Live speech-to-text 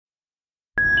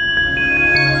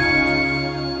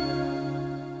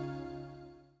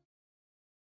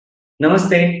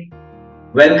Namaste.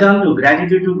 Welcome to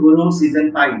Gratitude to Guru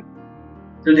Season 5.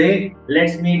 Today,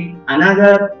 let's meet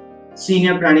another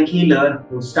senior pranic healer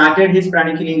who started his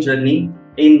pranic healing journey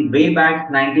in way back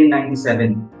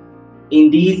 1997. In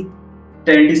these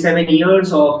 27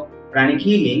 years of pranic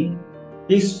healing,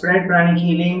 he spread pranic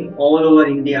healing all over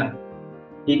India.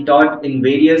 He taught in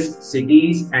various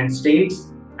cities and states,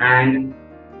 and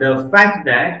the fact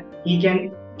that he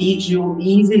can teach you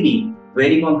easily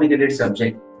very complicated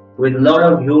subject with a lot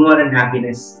of humor and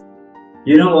happiness.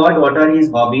 You know what? What are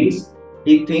his hobbies?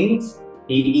 He thinks,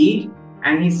 he eats,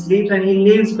 and he sleeps and he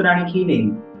lives pranic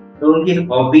healing. तो उनकी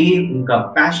hobby, उनका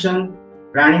passion,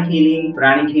 pranic healing,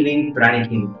 pranic healing, pranic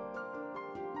healing.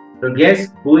 So guess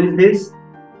who is this?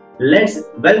 Let's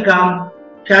welcome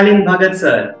Shalin Bhagat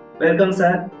sir. Welcome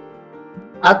sir.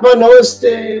 Atma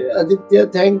Namaste, Aditya.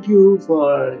 Thank you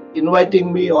for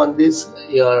inviting me on this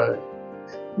your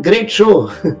great show.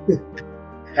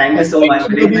 Thank you so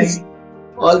much.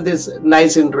 All this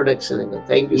nice introduction.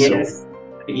 Thank you so much.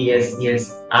 Yes.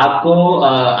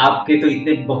 आपके तो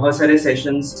इतने बहुत सारे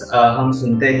sessions हम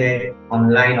सुनते हैं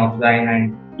online offline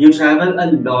and you travel a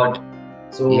lot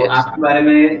so आपके बारे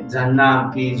में जानना,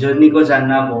 आपकी जर्नी को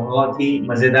जानना बहुत ही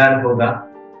मजेदार होगा.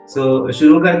 सो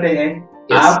शुरू करते हैं.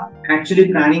 आप एक्चुअली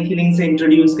प्राणिक हीलिंग से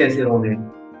इंट्रोड्यूस कैसे हो गए?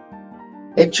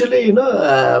 Actually,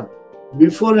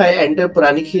 before I entered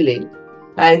Pranic Healing,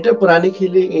 I entered Pranic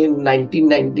Healing in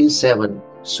 1997.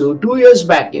 So 2 years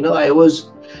back,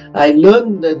 I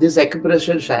learned this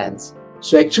acupressure science.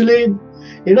 So actually,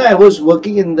 I was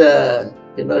working in the,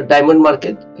 diamond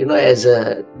market, as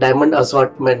a diamond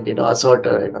assortment,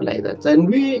 assorter, like that. And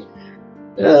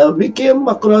we came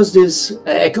across this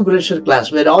acupressure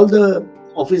class where all the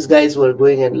office guys were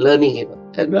going and learning,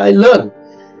 and I learned.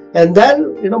 And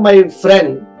then, my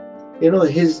friend,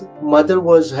 his mother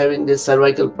was having this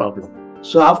cervical problem.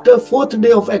 So after 4th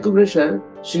day of acupressure,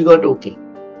 she got okay.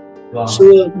 Wow.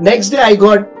 So next day I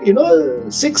got,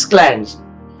 6 clients.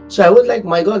 So I was like,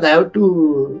 my God, I have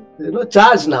to,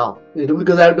 charge now,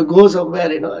 because I have to go somewhere,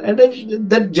 and then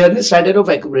that journey started of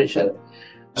acupressure. Okay.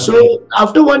 So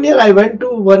after 1 year, I went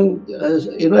to one,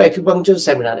 acupuncture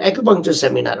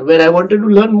seminar, where I wanted to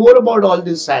learn more about all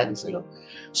this science,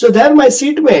 So there my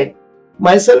seatmate,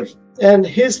 myself and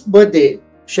his birthday,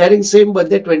 sharing same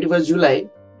birthday, 21st July.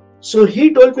 So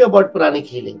he told me about pranic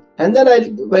healing. And then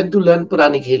I went to learn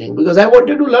pranic healing because I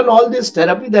wanted to learn all this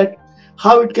therapy, that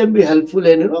how it can be helpful.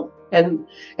 And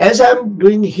as I'm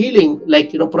doing healing,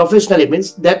 like, professionally,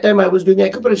 means that time I was doing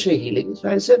acupressure healing. So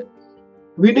I said,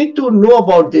 we need to know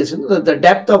about this, the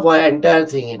depth of our entire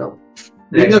thing,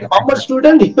 Being a commerce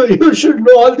student, you should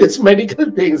know all these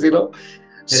medical things,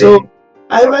 So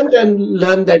I went and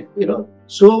learned that,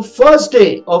 So first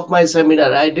day of my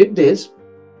seminar, I did this.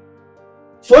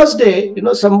 First day,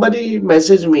 somebody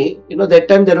messaged me, that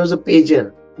time there was a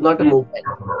pager, not a mobile.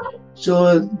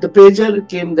 So the pager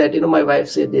came that, my wife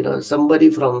said, somebody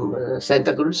from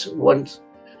Santa Cruz wants,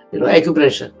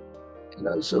 acupressure.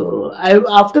 So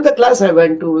after the class, I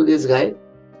went to this guy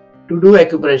to do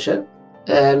acupressure.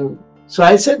 And so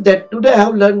I said that today I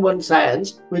have learned one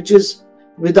science, which is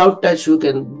without touch, you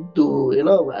can do,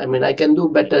 I can do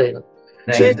better,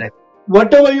 So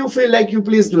whatever you feel like, you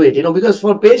please do it, because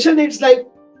for patient, it's like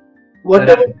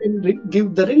whatever can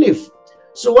give the relief.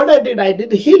 So what I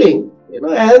did healing,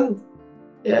 and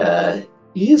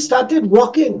he started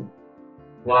walking.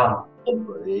 Wow.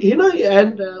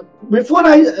 And before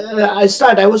I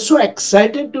start, I was so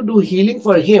excited to do healing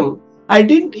for him. I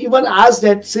didn't even ask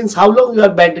that since how long you are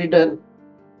bedridden,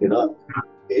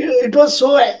 It was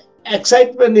so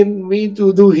excitement in me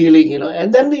to do healing,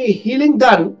 And then the healing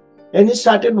done, and he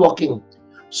started walking.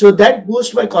 So that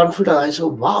boosted my confidence. I said,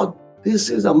 wow, this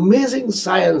is amazing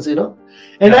science,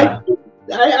 And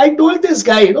I told this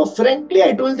guy, frankly,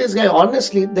 I told this guy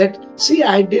honestly that, see,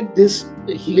 I did this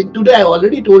healing today. I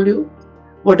already told you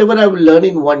whatever I will learn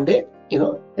in 1 day,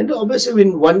 and obviously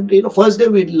in 1 day, first day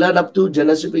we learn up to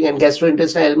jhana sweeping and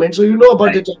gastrointestinal element. So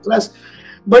about the chakras.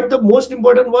 But the most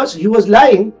important was he was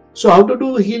lying. So how to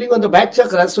do healing on the back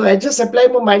chakra? So I just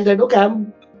applied my mind that, okay,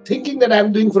 I'm thinking that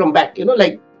I'm doing from back,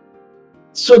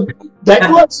 So that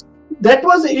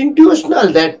was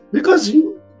intuitional, that because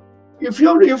if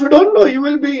you don't know, you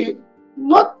will be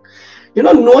not,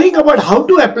 knowing about how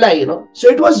to apply, So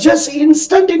it was just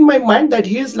instant in my mind that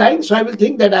he is lying. So I will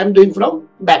think that I'm doing from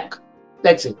back.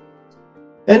 That's it.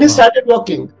 And he started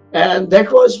walking. And that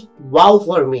was wow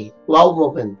for me. Wow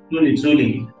moment.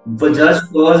 Truly. For just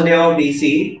first day of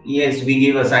DC, yes, we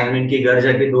give assignment कि घर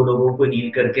जाके 2 लोगों को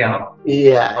heal करके आओ.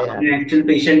 Yeah. Actual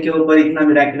patient के ऊपर इतना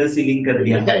miraculous healing कर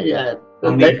दिया. Yeah.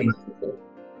 Amazing.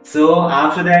 So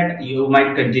after that you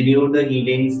might continue the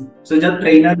healings. So जब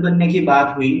ट्रेनर बनने की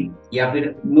बात हुई या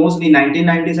फिर मोस्टली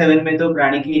 1997 में तो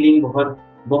प्राणिक हीलिंग बहुत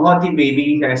बहुत ही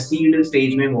बेबी सीड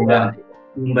स्टेज में होगा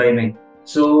मुंबई में.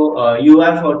 So you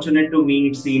are fortunate to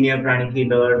meet senior pranic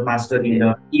healer, master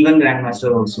healer, even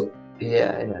grandmaster also.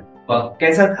 Yeah.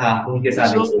 कैसा था उनके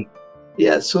साथ?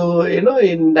 Yeah, so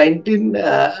in 19,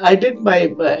 I did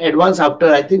my advance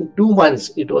after I think 2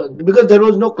 months. It was because there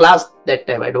was no class that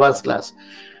time, advanced class,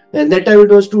 and that time it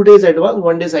was 2 days advance,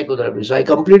 1 day psychotherapy. So I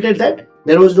completed that.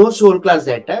 There was no soul class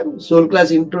that time. Soul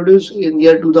class introduced in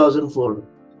year 2004,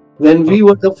 when we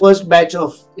were the first batch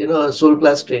of soul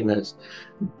class trainers.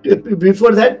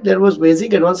 Before that, there was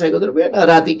basic, advanced psychotherapy, and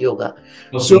Aratic yoga.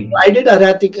 Okay. So I did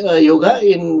Aratic yoga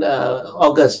in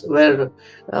August, where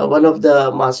one of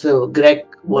the master, Greg,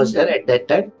 was there at that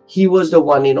time. He was the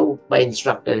one, my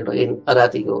instructor in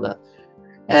Aratic yoga,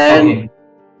 and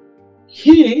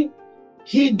he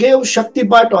gave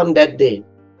Shaktipath on that day,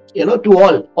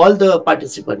 to all the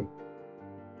participants.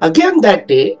 Again that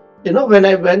day, when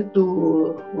I went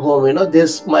to home,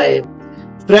 this my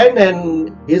friend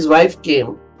and his wife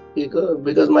came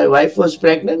because my wife was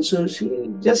pregnant, so she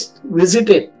just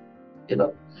visited,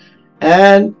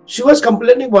 and she was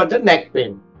complaining about the neck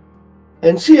pain,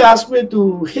 and she asked me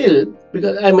to heal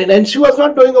because and she was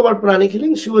not knowing about pranic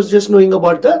healing, she was just knowing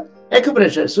about the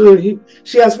acupressure. So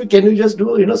she asked me, can you just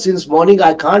do, since morning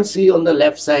I can't see on the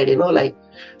left side,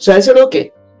 so I said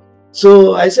okay.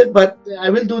 So I said, but I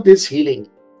will do this healing.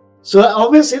 So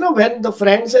obviously, when the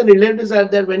friends and relatives are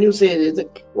there, when you say,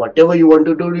 whatever you want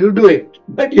to do, you do it.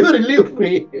 But you relieve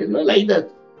me, like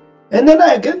that. And then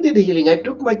I again did healing. I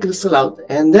took my crystal out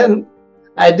and then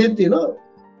I did,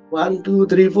 1, 2,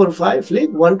 3, 4, 5, flick,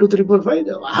 1, 2, 3, 4, 5,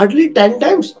 hardly 10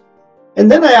 times.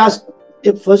 And then I asked,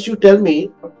 if first you tell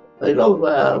me,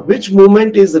 which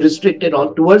movement is restricted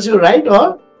on towards your right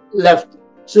or left.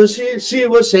 So she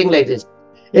was saying like this.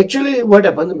 Actually, what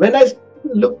happened when I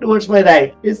look towards my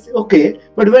right, it's okay,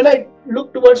 but when I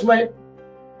look towards my,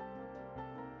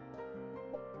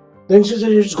 then she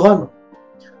said it's gone.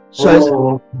 So I said,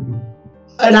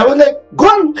 and I was like,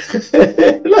 gone.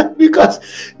 Because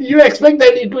you expect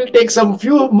that it will take some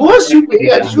few more sweeping,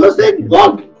 and she was like,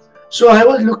 gone. So I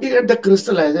was looking at the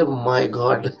crystal, I said, my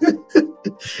God.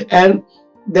 And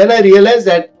then I realized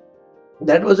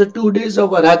that was a 2 days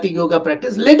of Aratic yoga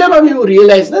practice. Later on you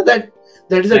realize that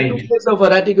is a 2 days of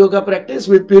Aratic yoga practice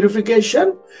with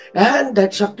purification, and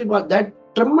that Shaktipath, that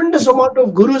tremendous amount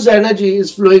of Guru's energy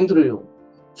is flowing through you.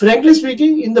 Frankly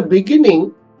speaking, in the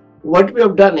beginning, what we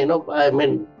have done,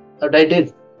 what I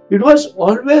did, it was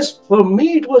always, for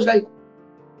me, it was like,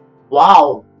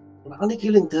 wow, pranic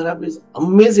healing therapy is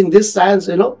amazing, this science,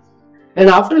 and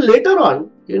after later on,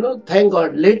 thank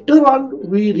God, later on,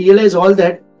 we realize all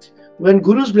that when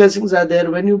Guru's blessings are there,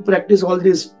 when you practice all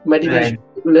this meditation,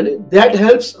 that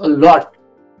helps a lot,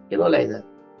 like that.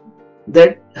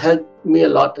 That helped me a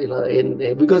lot,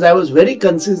 because I was very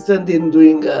consistent in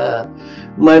doing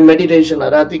my meditation,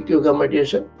 Aratic yoga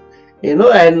meditation,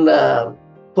 and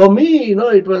for me,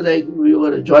 it was like we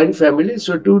were a joint family.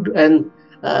 So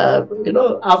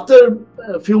after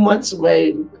a few months,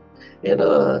 my,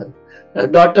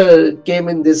 daughter came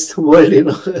in this world,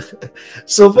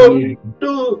 So for me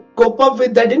to cope up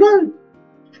with that,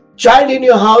 child in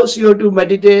your house, you have to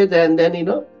meditate, and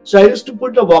then, so I used to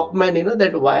put a Walkman,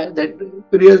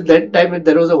 that time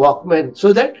there was a Walkman,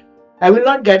 so that I will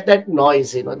not get that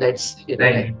noise, that's,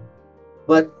 right.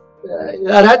 But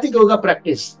Aratic yoga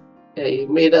practice, I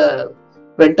made a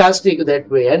fantastic that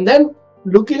way. And then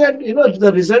looking at,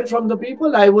 the result from the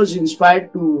people, I was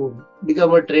inspired to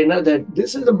become a trainer, that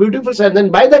this is a beautiful science.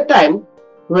 And by that time,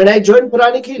 when I joined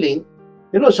Pranic Healing,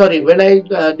 when I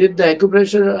did the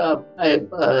acupressure,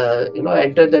 I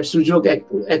entered that Sujok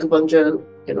acupuncture,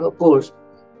 course.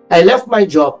 I left my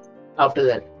job after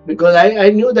that because I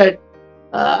knew that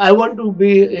I want to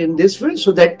be in this field.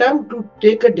 So that time to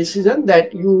take a decision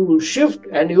that you shift,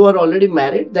 and you are already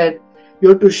married, that you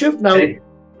have to shift now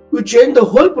to change the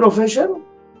whole profession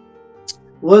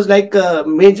was like a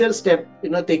major step,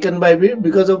 taken by me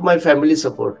because of my family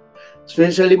support.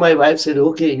 Especially my wife said,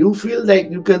 okay, you feel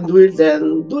like you can do it,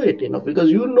 then do it, because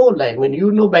you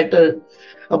know better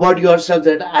about yourself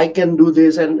that I can do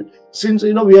this. And since,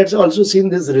 we had also seen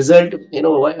this result, in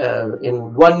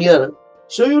 1 year.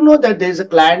 So that there is a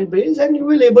client base and you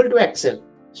will be able to excel.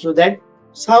 So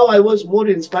that's how I was more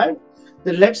inspired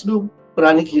that let's do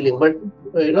pranic healing. But,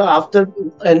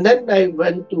 and then I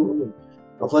went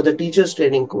for the teacher's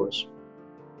training course.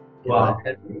 Wow.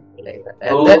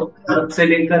 तो तब से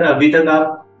लेकर अभी तक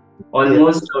आप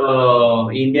almost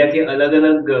India के अलग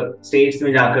अलग स्टेट्स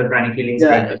में जाकर प्राणिक हीलिंग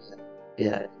करते हैं.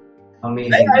 Yeah.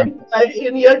 Amazing.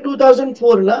 In year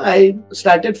 2004, I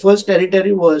started first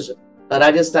territory was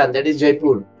Rajasthan, that is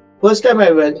Jaipur. First time I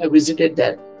visited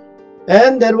there.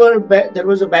 And there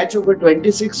was a batch of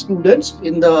 26 students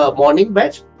in the morning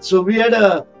batch. So we had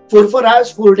a 4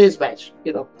 hours, 4 days batch,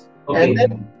 Okay. And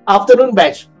then afternoon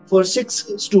batch for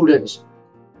 6 students.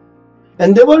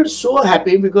 And they were so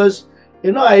happy because,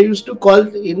 I used to call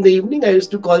in the evening, I used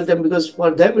to call them because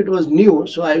for them it was new.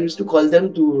 So I used to call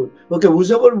them to, okay,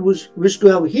 whoever wish to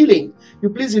have healing, you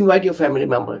please invite your family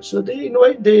members. So they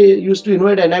used to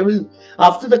invite, and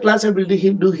after the class, I will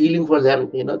do healing for them,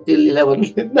 till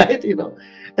 11 midnight,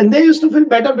 And they used to feel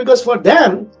better because for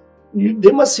them,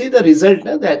 they must see the result,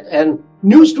 that, and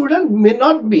new student may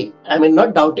not be,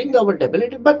 not doubting our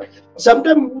ability, but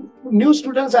sometimes new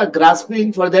students are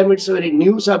grasping, for them it's a very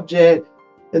new subject.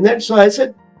 And then, so I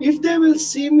said, if they will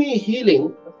see me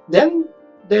healing, then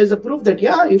there is a proof that,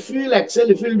 if you will excel,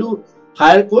 if you will do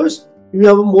higher course, you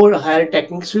have more higher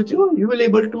techniques with you, you will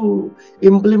able to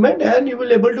implement and you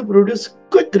will able to produce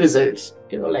quick results,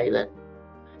 like that.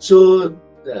 So,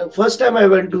 first time I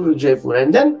went to Jaipur,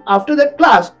 and then after that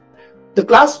class, the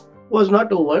class was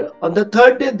not over. On the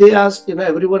third day, they asked,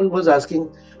 everyone was asking,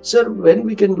 sir, when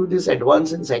we can do this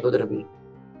advance in psychotherapy?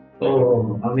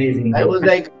 Oh, amazing. I was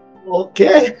like,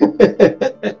 okay.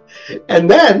 And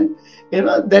then,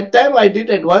 that time I did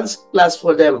advanced class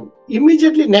for them.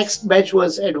 Immediately next batch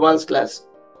was advanced class.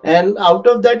 And out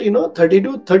of that,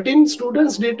 13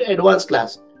 students did advanced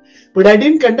class. But I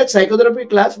didn't conduct psychotherapy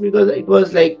class because it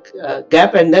was like a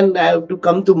gap, and then I have to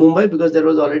come to Mumbai because there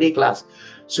was already class.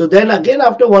 So then again,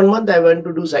 after 1 month, I went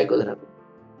to do psychotherapy.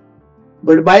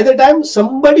 But by the time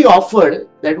somebody offered,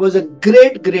 that was a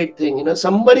great thing,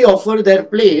 somebody offered their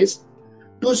place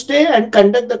to stay and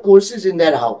conduct the courses in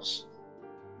their house.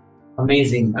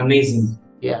 Amazing.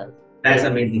 Yeah. That's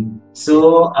amazing.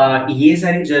 So, ये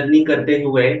सारी journey करते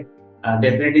हुए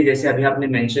definitely जैसे अभी आपने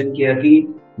mention किया कि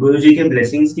गुरुजी के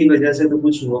ब्लेसिंग्स की वजह से तो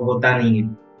कुछ होता नहीं है,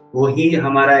 वही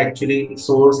हमारा एक्चुअली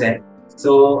सोर्स है.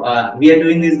 So, we are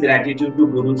doing this gratitude to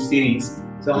Guru series.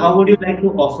 So, how would you like to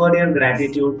offer your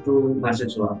gratitude to Master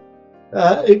Chua?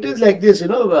 It is like this,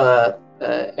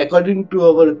 according to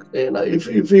our,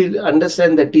 if we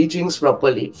understand the teachings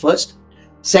properly, first,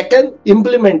 second,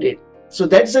 implement it. So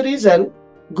that's the reason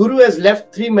Guru has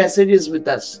left 3 messages with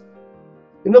us.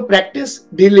 Practice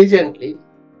diligently,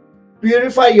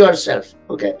 purify yourself.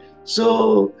 Okay.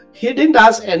 So he didn't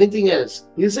ask anything else.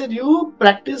 He said, you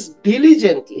practice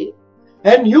diligently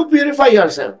and you purify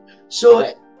yourself.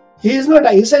 So he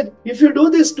said, if you do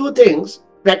these 2 things,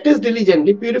 practice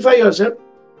diligently, purify yourself.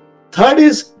 Third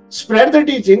is spread the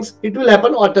teachings, it will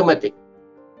happen automatic.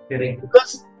 Correct.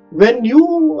 Because when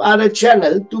you are a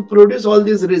channel to produce all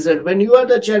these results, when you are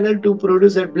the channel to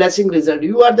produce a blessing result,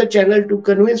 you are the channel to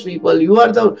convince people, you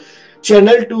are the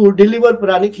channel to deliver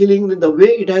pranic healing in the way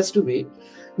it has to be,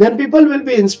 then people will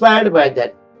be inspired by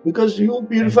that because you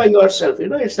purify yourself.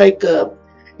 It's like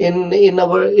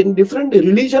in different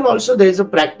religion also there is a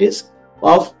practice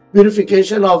of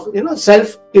purification of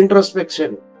self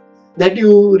introspection, that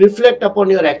you reflect upon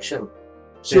your action.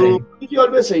 So you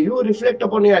always say you reflect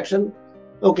upon your action.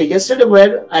 Okay, yesterday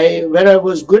where I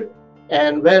was good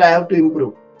and where I have to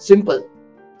improve. Simple.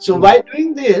 So by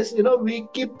doing this, we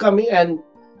keep coming, and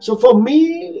so for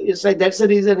me, it's like that's the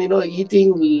reason,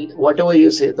 eating, whatever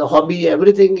you say, the hobby,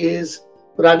 everything is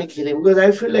pranic healing, because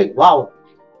I feel like, wow,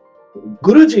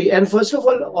 Guruji, and first of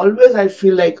all, always I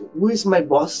feel like, who is my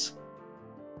boss?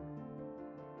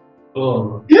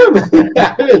 Oh. Yeah,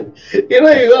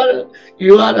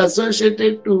 you are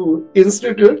associated to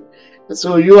institute,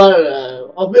 so you are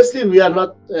obviously we are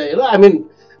not.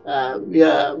 We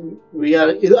are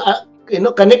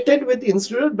connected with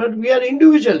institute, but we are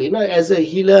individual. As a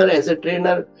healer, as a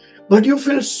trainer, but you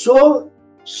feel so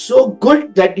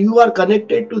good that you are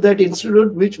connected to that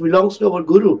institute which belongs to our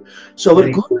Guru. So our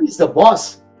Guru is the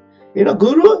boss.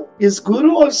 Guru is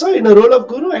Guru also in a role of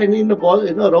Guru and in a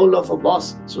role of a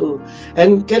boss. So,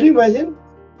 and can you imagine?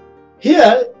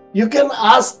 Here you can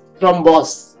ask from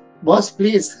boss,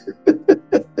 please.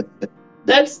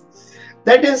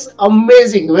 That is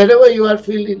amazing. Whenever you are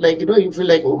feeling like, you feel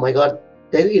like, oh my God,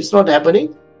 it's not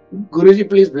happening. Guruji,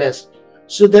 please bless.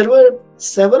 So there were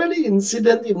several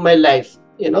incidents in my life,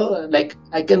 like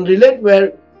I can relate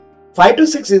where 5 to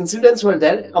 6 incidents were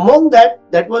there. Among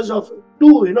that was of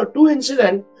 2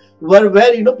 incidents were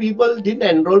where, people didn't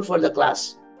enroll for the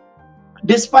class.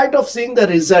 Despite of seeing the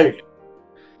result,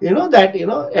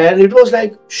 and it was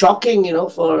like shocking,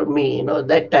 for me,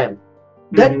 that time.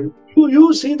 That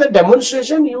you see the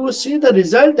demonstration, you see the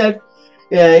result that,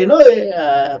 they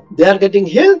are getting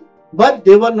healed, but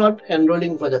they were not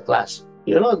enrolling for the class.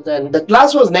 then the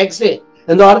class was next day,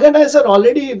 and the organizer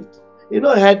already,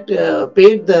 had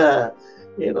paid the,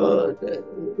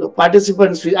 the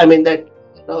participants fee. I mean that,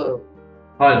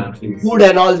 All, please. food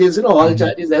and all this, hall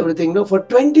charges, everything, for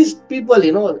 20 people,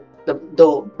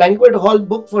 the banquet hall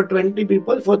booked for 20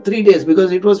 people for 3 days,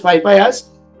 because it was 5 hours,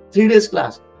 3 days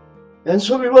class. And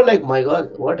so we were like, my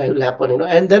God, what will happen,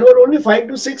 and there were only 5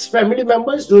 to 6 family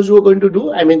members, those who were going to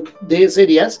do. I mean, they said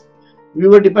yes. We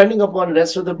were depending upon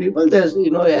rest of the people. There's,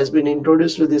 has been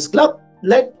introduced to this club.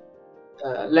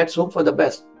 Let's hope for the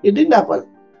best. It didn't happen.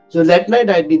 So that night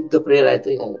I did the prayer. I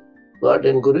think, God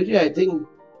and Guruji, I think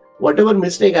whatever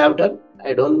mistake I have done,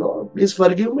 I don't know. Please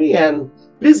forgive me and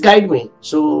please guide me.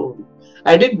 So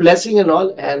I did blessing and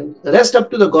all, and rest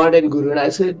up to the God and Guru. And I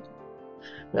said,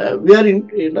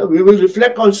 we will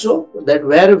reflect also that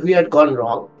where we had gone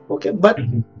wrong. Okay, but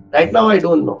right now I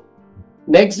don't know.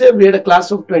 Next day we had a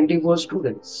class of 24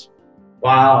 students.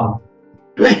 Wow.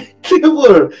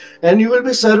 24, and you will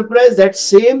be surprised that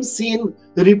same scene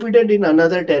repeated in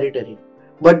another territory.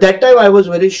 But that time I was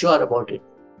very sure about it.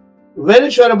 Very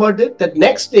sure about it that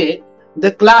next day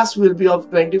the class will be of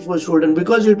 24 students,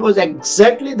 because it was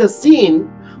exactly the scene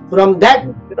from that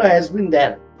has been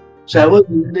there. So I was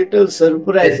a little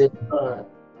surprised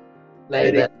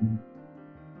like that.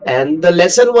 And the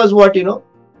lesson was what,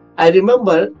 I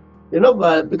remember,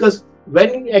 because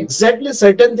when exactly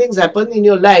certain things happen in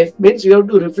your life, means you have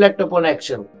to reflect upon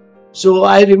action. So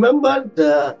I remember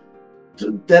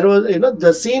there was,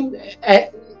 the scene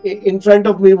in front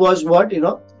of me was what,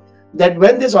 that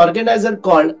when this organizer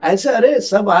called, I said, "Arey,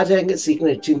 sab aa jayenge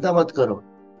seekhne, chinta mat karo,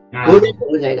 ho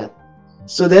jayega."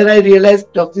 So then I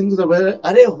realized, talking to the brother,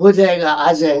 "Arey, ho jayega,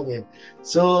 aa jayenge."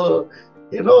 So,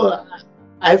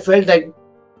 I felt that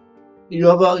you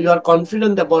are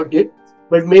confident about it,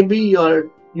 but maybe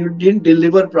you didn't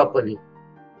deliver properly.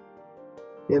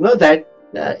 That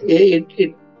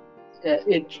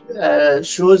it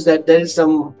shows that there is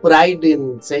some pride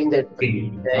in saying that. Okay.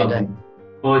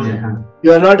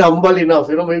 You are not humble enough.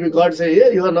 Maybe God say, yeah,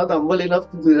 you are not humble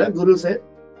enough to do that. Guru said,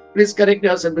 please correct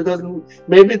yourself, because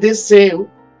maybe this same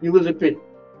you will repeat.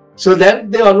 So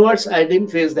that day onwards, I didn't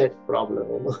face that problem.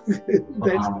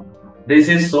 Wow. This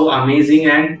is so amazing,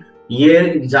 and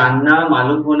ये जानना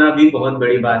मालूम होना भी बहुत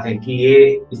बड़ी बात है कि ये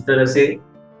इस तरह से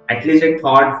एटलीस्ट एक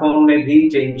थॉट फॉर्म में भी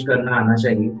चेंज करना आना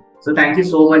चाहिए. So thank you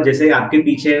so much. जैसे आपके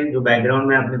पीछे जो बैकग्राउंड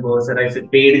में आपने बहुत सारा ऐसे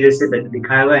पेड़ जैसे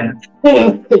दिखाया हुआ है ना,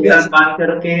 बात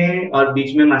करके और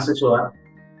बीच में मैसेज हुआ,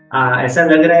 ऐसा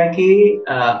लग रहा है कि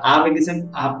आप एक किस्म,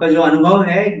 आपका जो अनुभव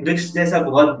है वृक्ष जैसा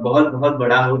बहुत बहुत बहुत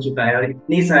बड़ा हो चुका है, और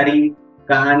इतनी सारी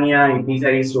कहानियां, इतनी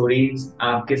सारी स्टोरीज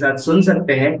आपके साथ सुन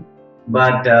सकते हैं.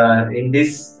 But in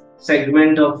this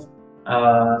segment of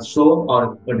show or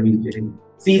what we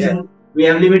season, we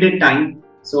have limited time,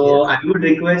 so I would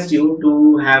request you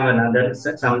to have another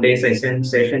someday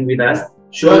session with us.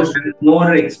 Sure.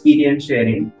 More experience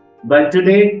sharing. But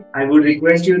today I would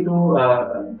request you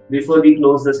to before we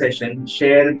close the session,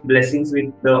 share blessings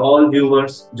with the all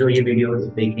viewers jo ye video is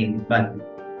taking. But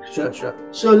sure.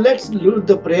 So let's do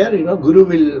the prayer. Guru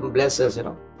will bless us.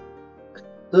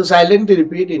 So silently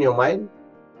repeat in your mind,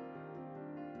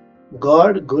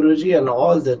 God, Guruji, and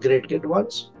all the great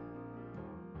ones,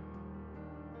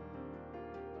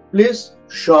 please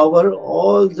shower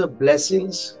all the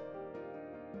blessings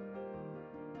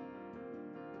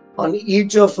on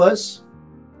each of us,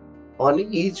 on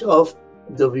each of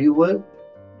the viewer,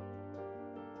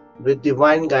 with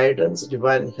divine guidance,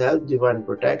 divine help, divine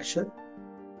protection,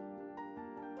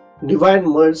 divine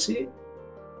mercy,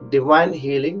 divine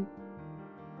healing.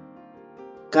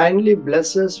 Kindly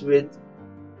bless us with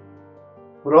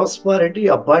prosperity,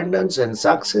 abundance, and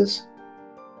success.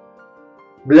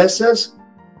 Bless us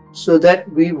so that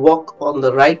we walk on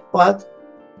the right path,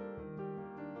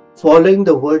 following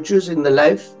the virtues in the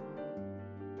life.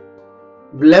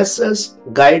 Bless us,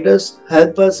 guide us,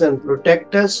 help us, and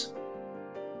protect us,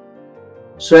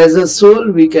 so as a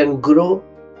soul we can grow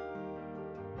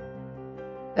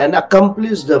and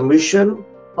accomplish the mission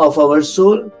of our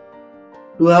soul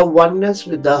to have oneness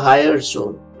with the higher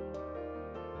soul,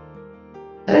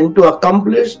 and to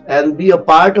accomplish and be a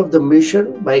part of the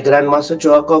mission by Grandmaster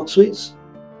Choa Kok Sui's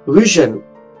vision,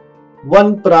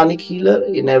 one pranic healer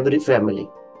in every family.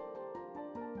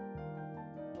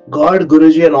 God,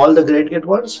 Guruji, and all the great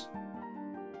ones,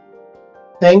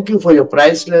 thank you for your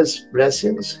priceless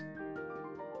blessings.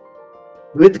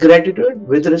 With gratitude,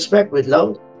 with respect, with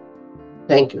love,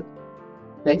 thank you.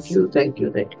 Thank you.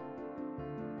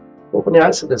 Open your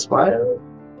eyes with a smile.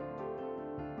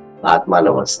 Atma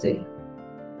Namaste.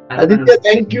 Aditya,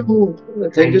 thank you.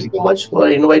 Thank you so much for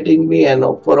inviting me, and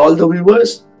for all the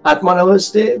viewers. Atma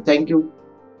Namaste. Thank you.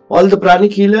 all the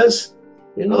pranic healers,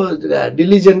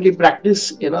 diligently practice,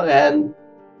 and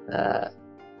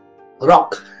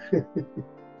rock.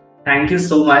 Thank you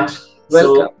so much.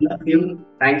 Welcome. So,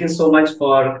 thank you so much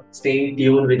for staying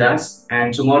tuned with us.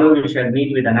 And tomorrow we shall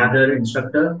meet with another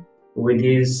instructor with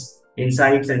his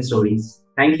insights and stories.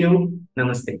 Thank you.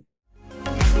 Namaste.